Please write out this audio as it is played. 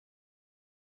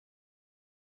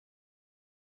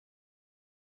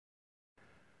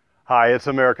Hi, it's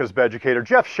America's Beducator,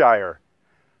 Jeff Shire.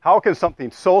 How can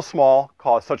something so small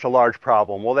cause such a large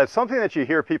problem? Well, that's something that you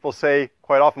hear people say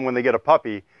quite often when they get a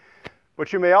puppy,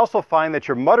 but you may also find that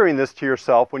you're muttering this to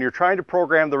yourself when you're trying to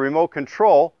program the remote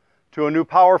control to a new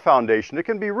power foundation. It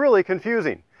can be really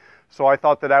confusing. So I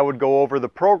thought that I would go over the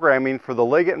programming for the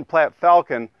Leggett and Platt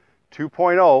Falcon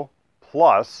 2.0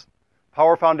 Plus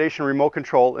Power Foundation Remote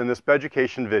Control in this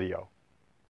Beducation video.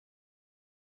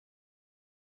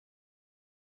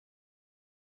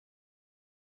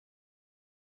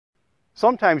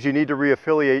 Sometimes you need to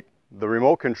reaffiliate the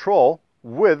remote control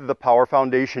with the power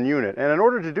foundation unit. And in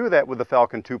order to do that with the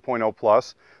Falcon 2.0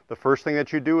 Plus, the first thing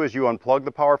that you do is you unplug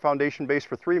the power foundation base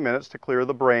for 3 minutes to clear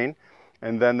the brain.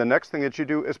 And then the next thing that you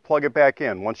do is plug it back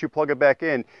in. Once you plug it back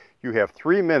in, you have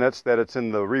 3 minutes that it's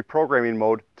in the reprogramming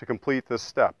mode to complete this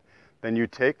step. Then you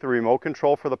take the remote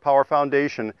control for the power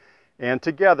foundation, and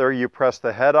together you press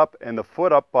the head up and the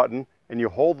foot up button, and you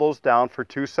hold those down for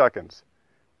 2 seconds.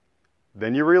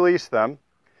 Then you release them,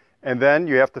 and then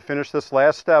you have to finish this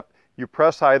last step. You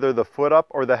press either the foot up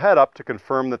or the head up to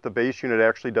confirm that the base unit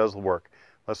actually does the work.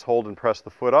 Let's hold and press the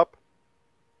foot up,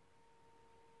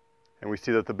 and we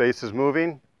see that the base is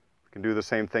moving. We can do the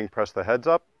same thing, press the heads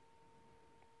up.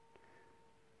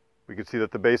 We can see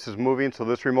that the base is moving, so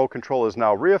this remote control is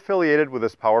now reaffiliated with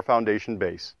this power foundation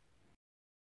base.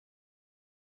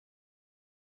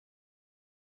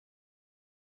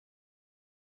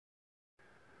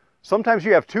 Sometimes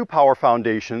you have two power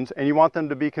foundations and you want them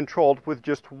to be controlled with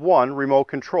just one remote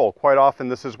control. Quite often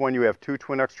this is when you have two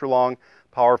twin extra long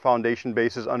power foundation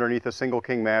bases underneath a single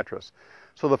king mattress.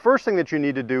 So the first thing that you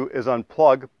need to do is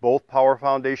unplug both power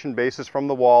foundation bases from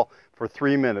the wall for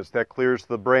 3 minutes. That clears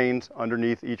the brains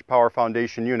underneath each power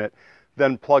foundation unit.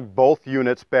 Then plug both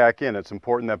units back in. It's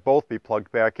important that both be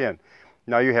plugged back in.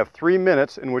 Now you have 3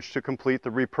 minutes in which to complete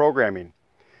the reprogramming.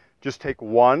 Just take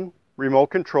one remote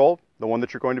control, the one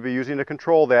that you're going to be using to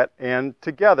control that, and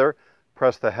together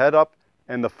press the head up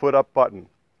and the foot up button.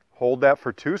 Hold that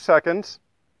for 2 seconds,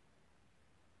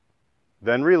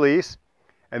 then release,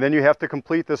 and then you have to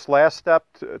complete this last step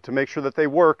to make sure that they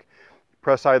work.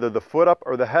 Press either the foot up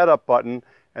or the head up button,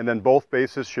 and then both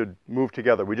bases should move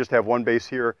together. We just have one base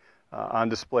here on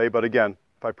display, but again,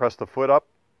 if I press the foot up,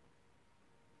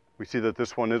 we see that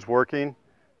this one is working,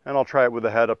 and I'll try it with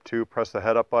the head up too. Press the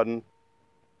head up button.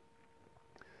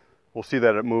 We'll see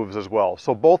that it moves as well.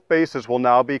 So both bases will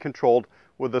now be controlled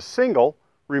with a single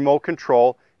remote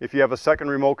control. If you have a second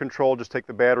remote control, just take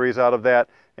the batteries out of that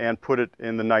and put it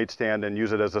in the nightstand and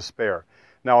use it as a spare.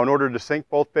 Now, in order to sync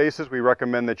both bases, we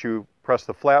recommend that you press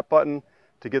the flat button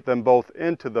to get them both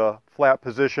into the flat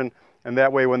position, and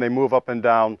that way when they move up and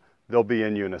down, they'll be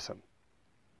in unison.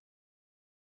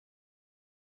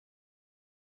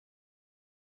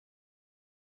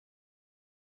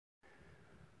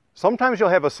 Sometimes you'll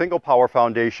have a single power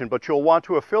foundation, but you'll want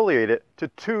to affiliate it to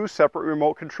two separate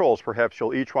remote controls. Perhaps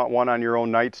you'll each want one on your own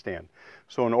nightstand.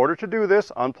 So in order to do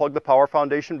this, unplug the power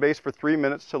foundation base for 3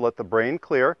 minutes to let the brain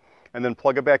clear, and then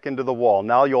plug it back into the wall.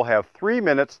 Now you'll have 3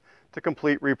 minutes to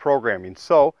complete reprogramming.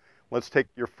 So let's take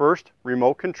your first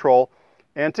remote control,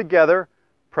 and together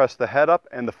press the head up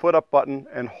and the foot up button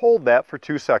and hold that for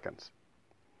 2 seconds.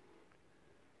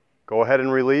 Go ahead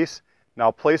and release. Now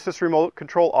place this remote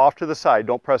control off to the side.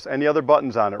 Don't press any other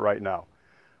buttons on it right now.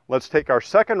 Let's take our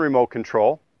second remote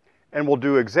control, and we'll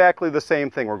do exactly the same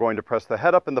thing. We're going to press the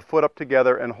head up and the foot up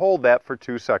together and hold that for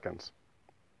 2 seconds.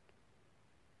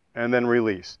 And then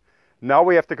release. Now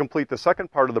we have to complete the second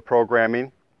part of the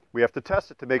programming. We have to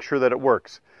test it to make sure that it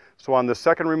works. So on the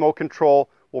second remote control,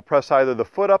 we'll press either the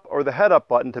foot up or the head up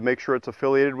button to make sure it's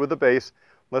affiliated with the base.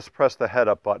 Let's press the head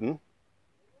up button.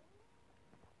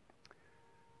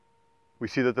 We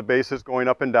see that the base is going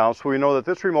up and down, so we know that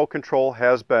this remote control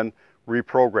has been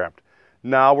reprogrammed.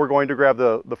 Now we're going to grab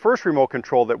the first remote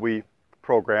control that we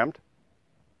programmed.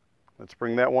 Let's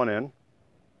bring that one in.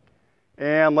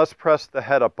 And let's press the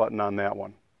head up button on that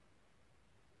one.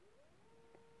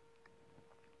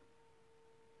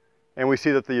 And we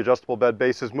see that the adjustable bed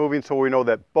base is moving, so we know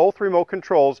that both remote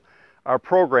controls are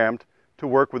programmed to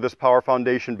work with this power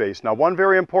foundation base. Now, one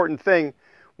very important thing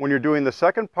when you're doing the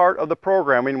second part of the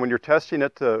programming, when you're testing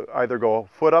it to either go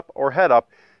foot up or head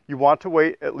up, you want to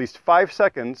wait at least 5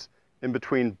 seconds in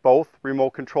between both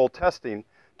remote control testing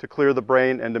to clear the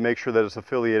brain and to make sure that it's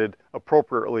affiliated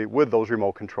appropriately with those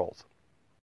remote controls.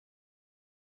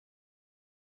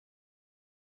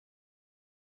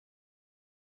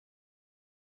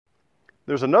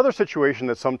 There's another situation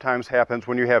that sometimes happens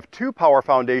when you have two power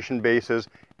foundation bases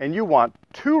and you want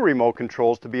two remote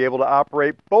controls to be able to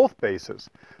operate both bases.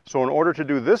 So in order to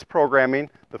do this programming,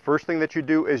 the first thing that you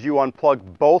do is you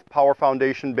unplug both power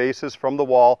foundation bases from the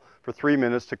wall for 3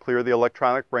 minutes to clear the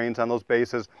electronic brains on those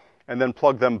bases, and then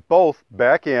plug them both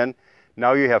back in.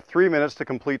 Now you have 3 minutes to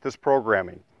complete this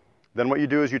programming. Then what you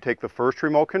do is you take the first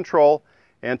remote control,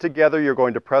 and together you're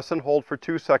going to press and hold for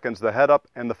 2 seconds the head up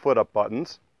and the foot up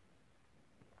buttons,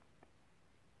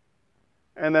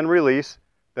 and then release.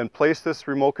 Then place this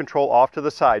remote control off to the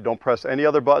side. Don't press any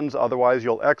other buttons, otherwise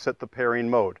you'll exit the pairing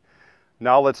mode.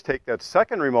 Now let's take that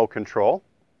second remote control.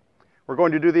 We're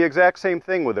going to do the exact same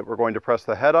thing with it. We're going to press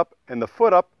the head up and the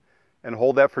foot up and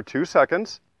hold that for 2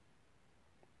 seconds,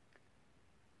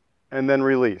 and then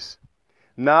release.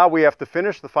 Now we have to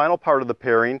finish the final part of the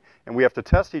pairing, and we have to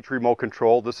test each remote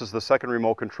control. This is the second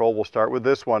remote control. We'll start with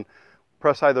this one.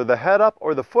 Press either the head up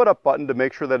or the foot up button to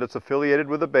make sure that it's affiliated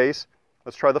with the base.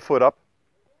 Let's try the foot up.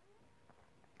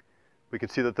 We can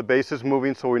see that the base is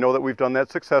moving, so we know that we've done that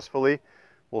successfully.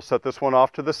 We'll set this one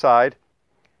off to the side,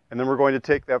 and then we're going to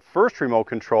take that first remote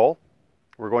control.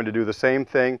 We're going to do the same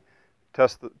thing. To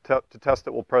test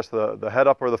it, we'll press the head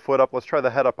up or the foot up. Let's try the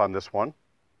head up on this one.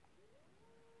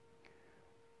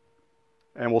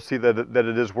 And we'll see that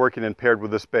it is working and paired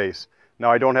with this base. Now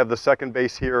I don't have the second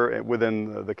base here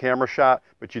within the camera shot,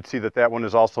 but you'd see that that one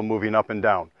is also moving up and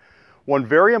down. One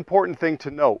very important thing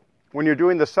to note, when you're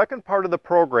doing the second part of the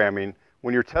programming,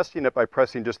 when you're testing it by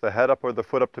pressing just the head up or the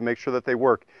foot up to make sure that they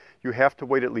work, you have to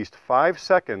wait at least 5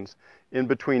 seconds in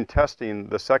between testing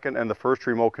the second and the first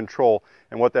remote control.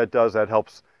 And what that does, that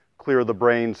helps clear the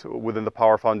brains within the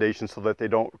power foundation so that they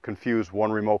don't confuse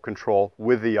one remote control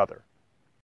with the other.